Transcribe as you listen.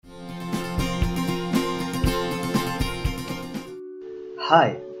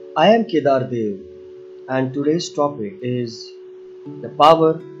Hi, I am Kedar Dev, and today's topic is the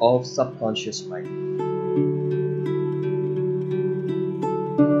power of subconscious mind.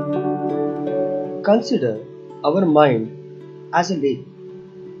 Consider our mind as a lake.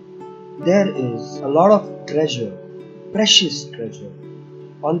 There is a lot of treasure, precious treasure,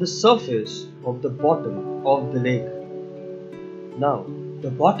 on the surface of the bottom of the lake. Now,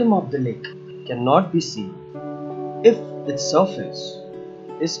 the bottom of the lake cannot be seen if its surface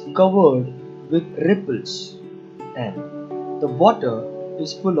is covered with ripples and the water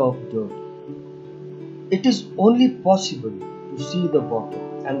is full of dirt. It is only possible to see the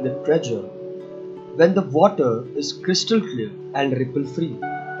bottom and the treasure when the water is crystal clear and ripple free.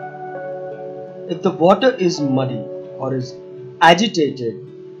 If the water is muddy or is agitated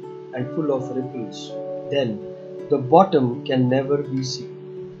and full of ripples, then the bottom can never be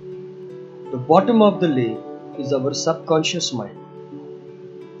seen. The bottom of the lake is our subconscious mind,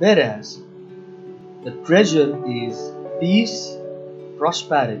 whereas the treasure is peace,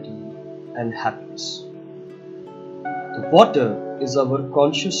 prosperity, and happiness. The water is our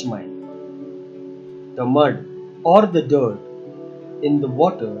conscious mind. The mud or the dirt in the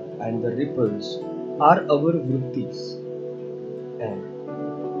water and the ripples are our vrittis, and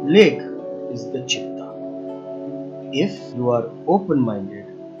lake is the chitta. If you are open-minded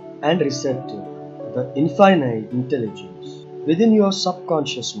and receptive, the infinite intelligence within your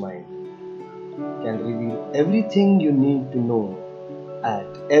subconscious mind can reveal everything you need to know at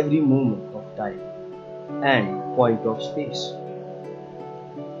every moment of time and point of space.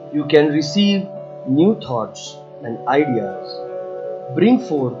 You can receive new thoughts and ideas, bring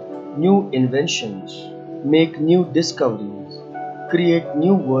forth new inventions, make new discoveries, create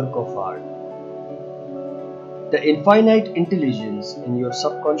new work of art. The infinite intelligence in your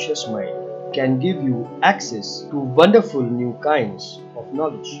subconscious mind can give you access to wonderful new kinds of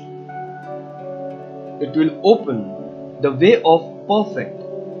knowledge. It will open the way of perfect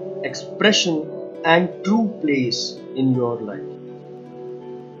expression and true place in your life.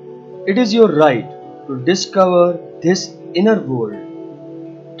 It is your right to discover this inner world,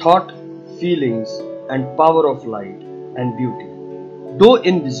 thought, feelings, and power of light and beauty. Though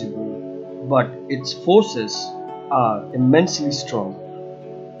invisible, but its forces are immensely strong.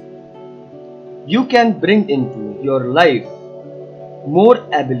 You can bring into your life more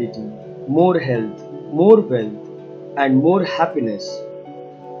ability, more health, more wealth, and more happiness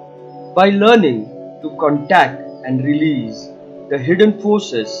by learning to contact and release the hidden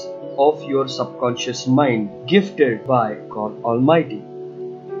forces of your subconscious mind gifted by God Almighty.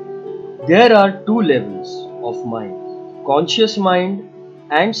 There are two levels of mind, conscious mind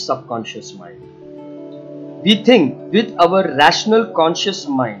and subconscious mind. We think with our rational conscious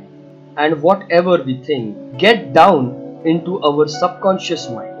mind, and whatever we think get down into our subconscious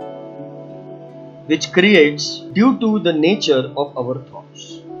mind, which creates due to the nature of our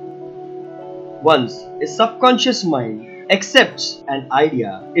thoughts. Once a subconscious mind accepts an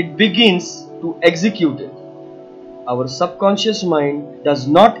idea, it begins to execute it. Our subconscious mind does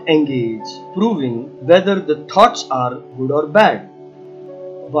not engage proving whether the thoughts are good or bad,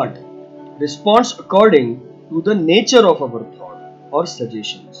 but responds according to the nature of our thought or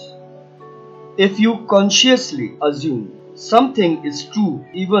suggestions. If you consciously assume something is true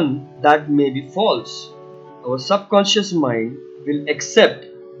even that may be false, our subconscious mind will accept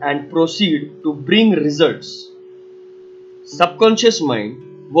and proceed to bring results. Subconscious mind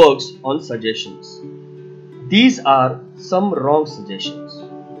works on suggestions. These are some wrong suggestions.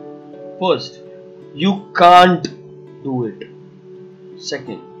 First, you can't do it.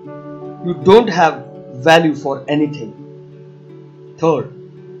 Second, you don't have value for anything. Third,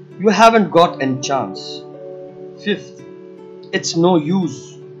 you haven't got any chance. Fifth, it's no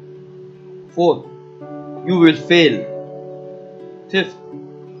use. Fourth, you will fail. Fifth,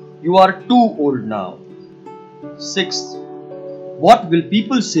 you are too old now. Sixth, what will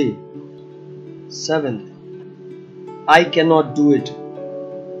people say? Seventh, I cannot do it.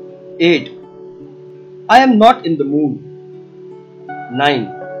 8. I am not in the mood.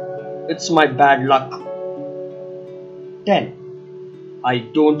 9. It's my bad luck. 10. I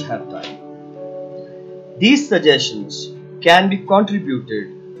don't have time. These suggestions can be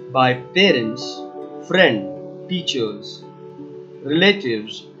contributed by parents, friends, teachers,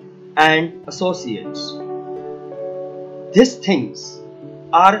 relatives, and associates. These things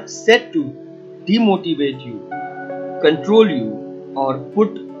are said to demotivate you, control you, or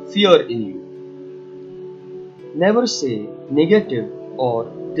put fear in you. Never say negative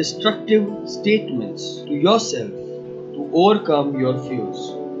or destructive statements to yourself to overcome your fears.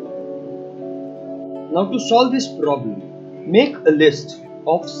 Now, to solve this problem, Make a list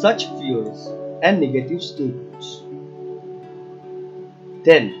of such fears and negative statements.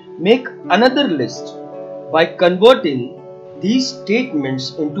 Then make another list by converting these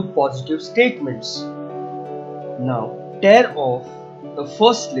statements into positive statements. Now tear off the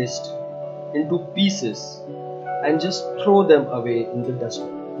first list into pieces and just throw them away in the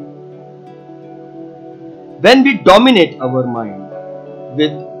dustbin. When we dominate our mind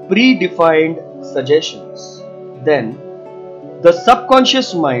with predefined suggestions, then the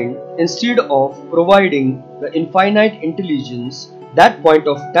subconscious mind, instead of providing the infinite intelligence that point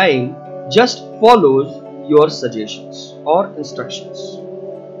of time, just follows your suggestions or instructions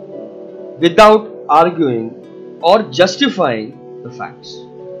without arguing or justifying the facts.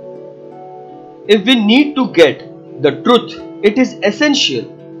 If we need to get the truth, it is essential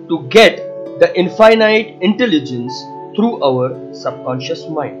to get the infinite intelligence through our subconscious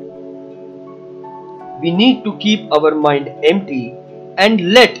mind. We need to keep our mind empty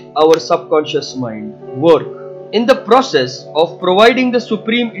and let our subconscious mind work in the process of providing the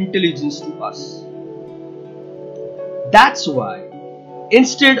supreme intelligence to us. That's why,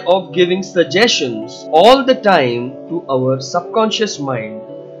 instead of giving suggestions all the time to our subconscious mind,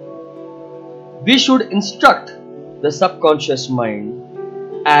 we should instruct the subconscious mind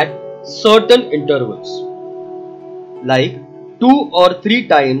at certain intervals, like 2 or 3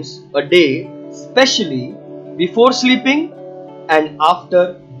 times a day, especially before sleeping and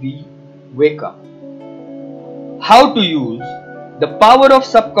after we wake up. How to use the power of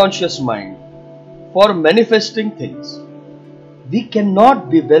subconscious mind for manifesting things. We cannot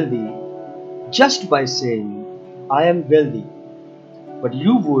be wealthy just by saying, I am wealthy, but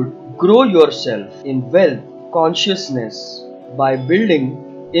you would grow yourself in wealth consciousness by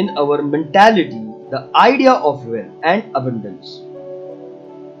building in our mentality the idea of wealth and abundance.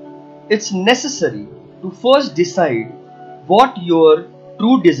 It's necessary to first decide what your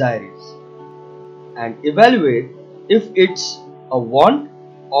true desire is and evaluate if it's a want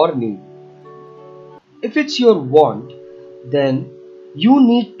or need. If it's your want, then you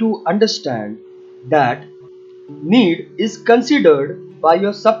need to understand that need is considered by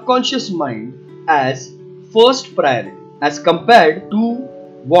your subconscious mind as first priority as compared to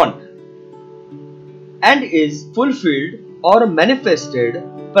want, and is fulfilled or manifested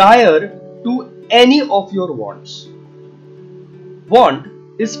prior to any of your wants. Want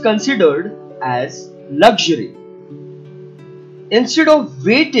is considered as luxury. Instead of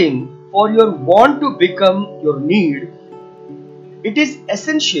waiting for your want to become your need, it is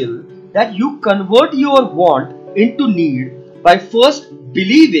essential that you convert your want into need by first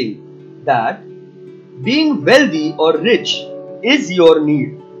believing that being wealthy or rich is your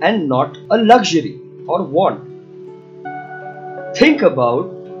need and not a luxury or want. Think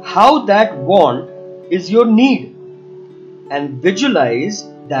about how that want is your need and visualize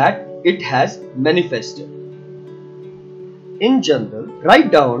that it has manifested. In general,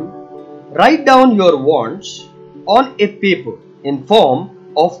 write down your wants on a paper in form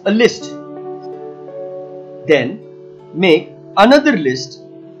of a list. Then make another list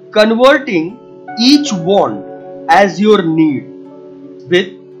converting each want as your need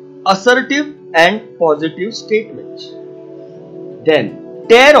with assertive and positive statements. Then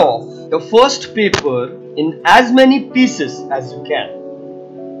tear off the first paper in as many pieces as you can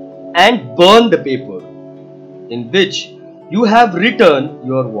and burn the paper in which you have written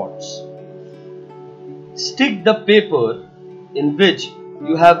your wants. Stick the paper in which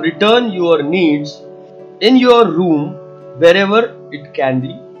you have written your needs in your room wherever it can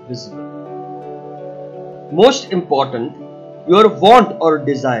be visible. Most important, your want or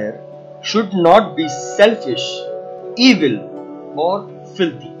desire should not be selfish, evil, or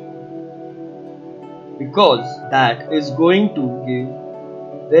filthy, because that is going to give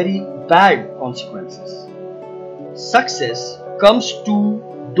very bad consequences. Success comes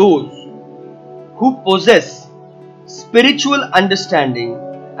to those who possess spiritual understanding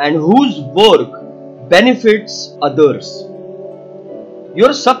and whose work benefits others.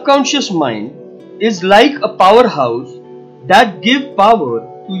 Your subconscious mind is like a powerhouse that gives power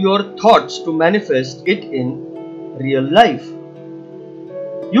to your thoughts to manifest it in real life.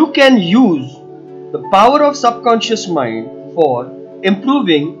 You can use the power of subconscious mind for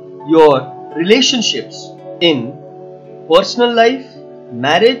improving your relationships in personal life,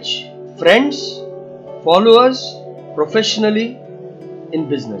 marriage, friends, followers, professionally, in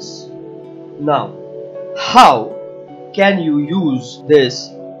business. Now, how can you use this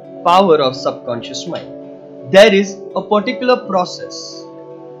power of subconscious mind? There is a particular process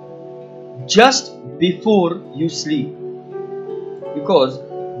just before you sleep, because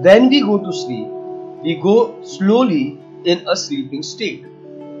when we go to sleep, we go slowly in a sleeping state.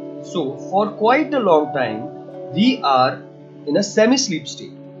 So for quite a long time, we are in a semi-sleep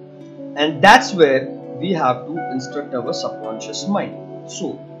state, and that's where we have to instruct our subconscious mind.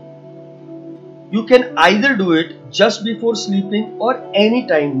 So you can either do it just before sleeping or any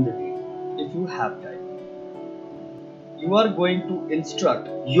time in the day if you have time. You are going to instruct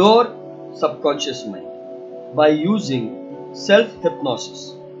your subconscious mind by using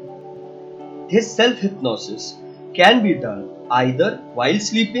self-hypnosis. This self-hypnosis can be done either while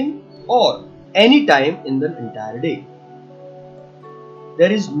sleeping or any time in the entire day.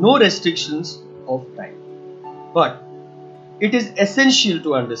 There is no restrictions of time, but it is essential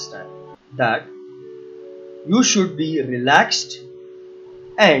to understand that you should be relaxed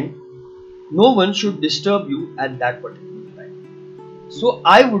and no one should disturb you at that particular time. So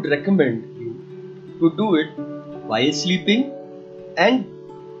I would recommend you to do it while sleeping and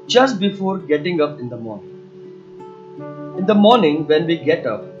just before getting up in the morning. In the morning when we get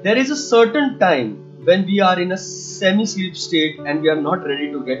up, there is a certain time when we are in a semi-sleep state and we are not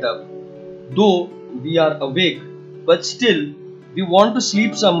ready to get up. Though we are awake, but still we want to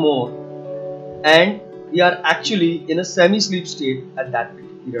sleep some more, and we are actually in a semi-sleep state at that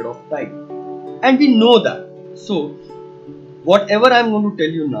period of time. And we know that. So whatever I am going to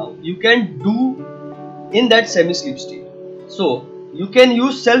tell you now, you can do in that semi-sleep state. So you can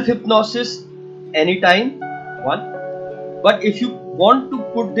use self-hypnosis anytime, one. But if you want to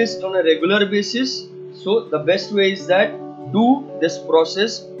put this on a regular basis, so the best way is that do this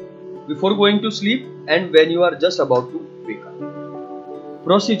process before going to sleep and when you are just about to wake up.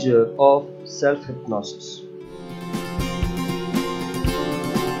 Procedure of self-hypnosis.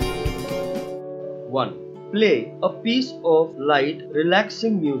 1. Play a piece of light,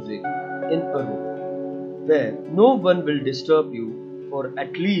 relaxing music in a room where no one will disturb you for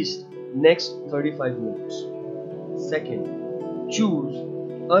at least next 35 minutes. Second, choose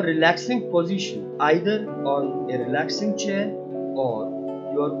a relaxing position either on a relaxing chair or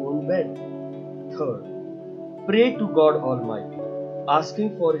your own bed. Third, pray to God Almighty,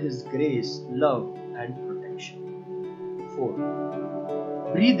 asking for His grace, love and protection.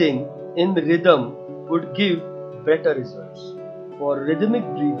 Fourth, breathing in rhythm would give better results. For rhythmic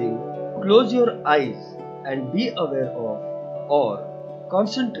breathing, close your eyes and be aware of or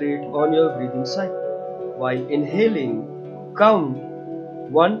concentrate on your breathing cycle. While inhaling, count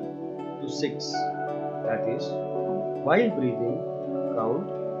 1 to 6. That is, while breathing, count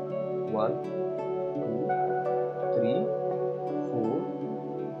 1, 2, 3, 4,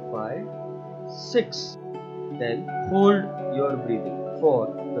 5, 6. Then hold your breathing for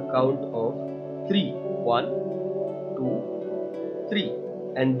the count of 3. 1, 2, 3.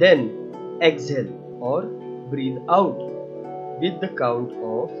 And then exhale or breathe out with the count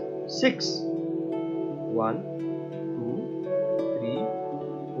of 6. 1, 2, 3,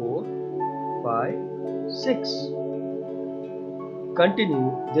 4, 5, 6. Continue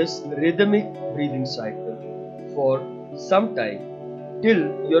this rhythmic breathing cycle for some time till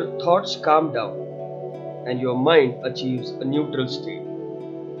your thoughts calm down and your mind achieves a neutral state.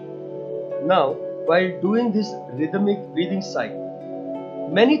 Now, while doing this rhythmic breathing cycle,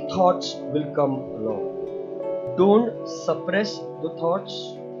 many thoughts will come along. Don't suppress the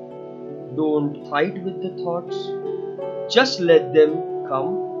thoughts. Don't fight with the thoughts. Just let them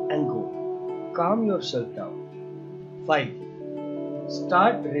come and go. Calm yourself down. 5.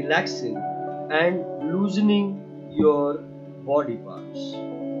 Start relaxing and loosening your body parts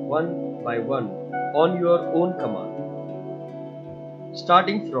one by one on your own command.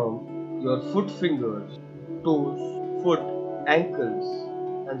 Starting from your foot fingers, toes, foot, ankles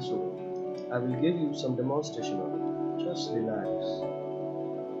and so on. I will give you some demonstration of it. Just relax.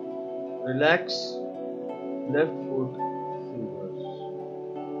 Relax left foot fingers.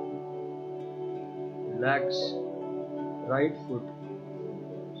 Relax right foot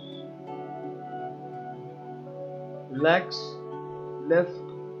fingers. Relax left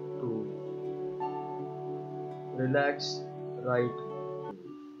toe. Relax right toe.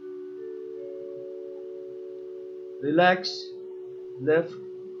 Relax left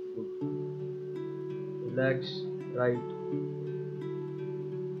foot. Relax right foot.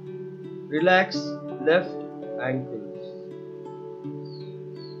 Relax left ankles.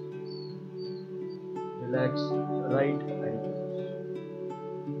 Relax right ankles.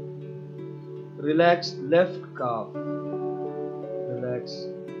 Relax left calf. Relax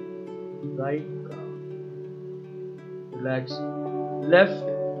right calf. Relax left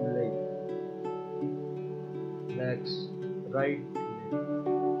leg. Relax right leg.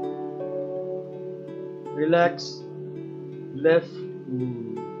 Relax left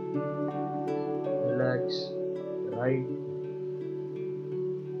knee. Relax right right,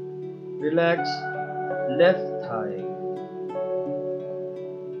 relax left thigh,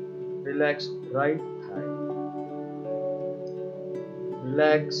 relax right thigh,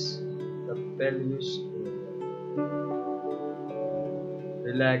 relax the pelvis area,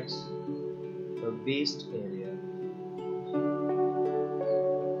 relax the waist area,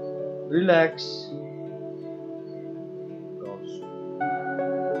 relax torso,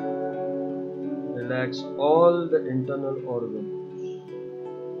 relax all the internal organs,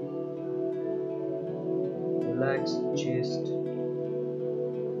 relax chest,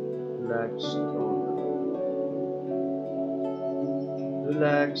 relax throat,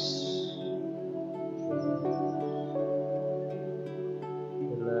 relax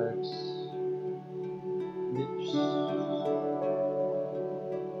relax lips,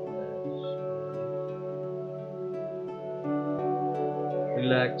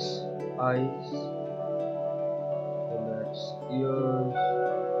 relax eyes, relax ears,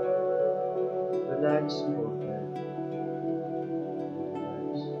 relax forehead,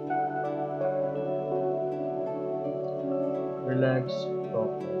 relax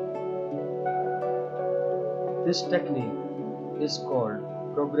properly. This technique is called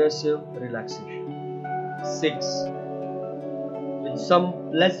progressive relaxation. 6. With some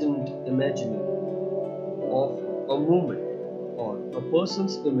pleasant imagining of a moment or a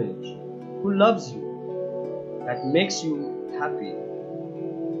person's image who loves you, that makes you happy,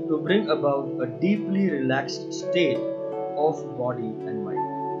 to bring about a deeply relaxed state of body and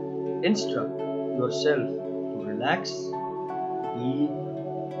mind. Instruct yourself to relax deep,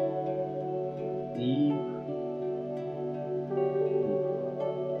 deep,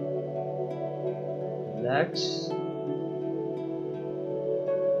 relax,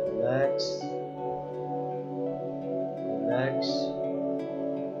 relax, relax,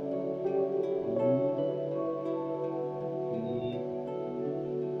 deep, deep.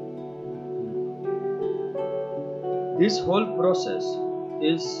 This whole process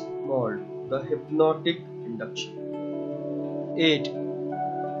is called the hypnotic induction. 8.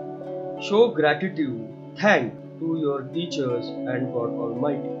 Show gratitude, thank to your teachers and God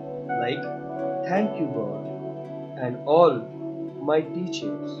Almighty, like thank you God and all my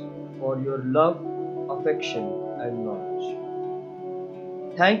teachers for your love, affection and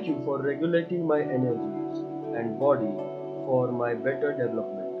knowledge. Thank you for regulating my energies and body for my better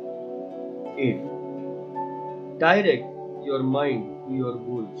development. 8. Direct your mind to your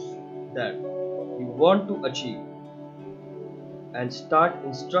goals that you want to achieve and start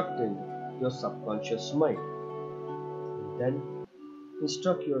instructing your subconscious mind. Then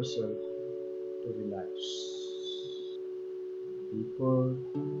instruct yourself to relax. Deeper,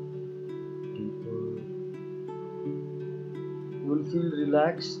 deeper. You will feel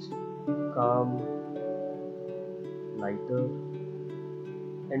relaxed, calm, lighter,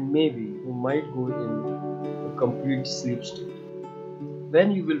 and maybe you might go in a complete sleep state.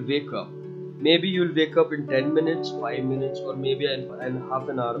 When you will wake up, maybe you will wake up in 10 minutes, 5 minutes, or maybe in half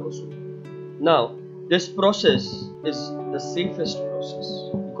an hour or so. Now, this process is the safest process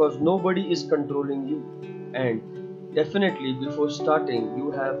because nobody is controlling you, and definitely before starting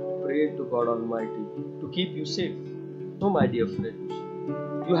you have prayed to God Almighty to keep you safe. So my dear friends,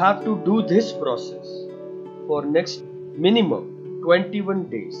 you have to do this process for next minimum 21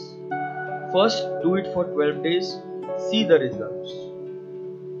 days. First do it for 12 days, see the results,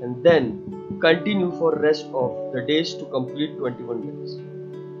 and then continue for rest of the days to complete 21 days.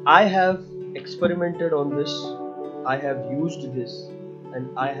 I have experimented on this, I have used this, and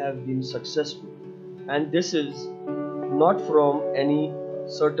I have been successful. And this is not from any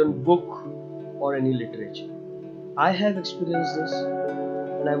certain book or any literature. I have experienced this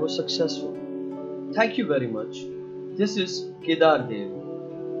and I was successful. Thank you very much. This is Kedar Dev.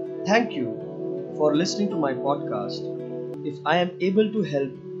 Thank you for listening to my podcast. If I am able to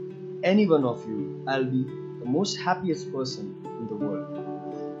help any one of you, I'll be the most happiest person in the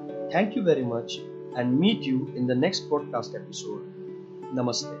world. Thank you very much and meet you in the next podcast episode.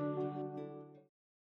 Namaste.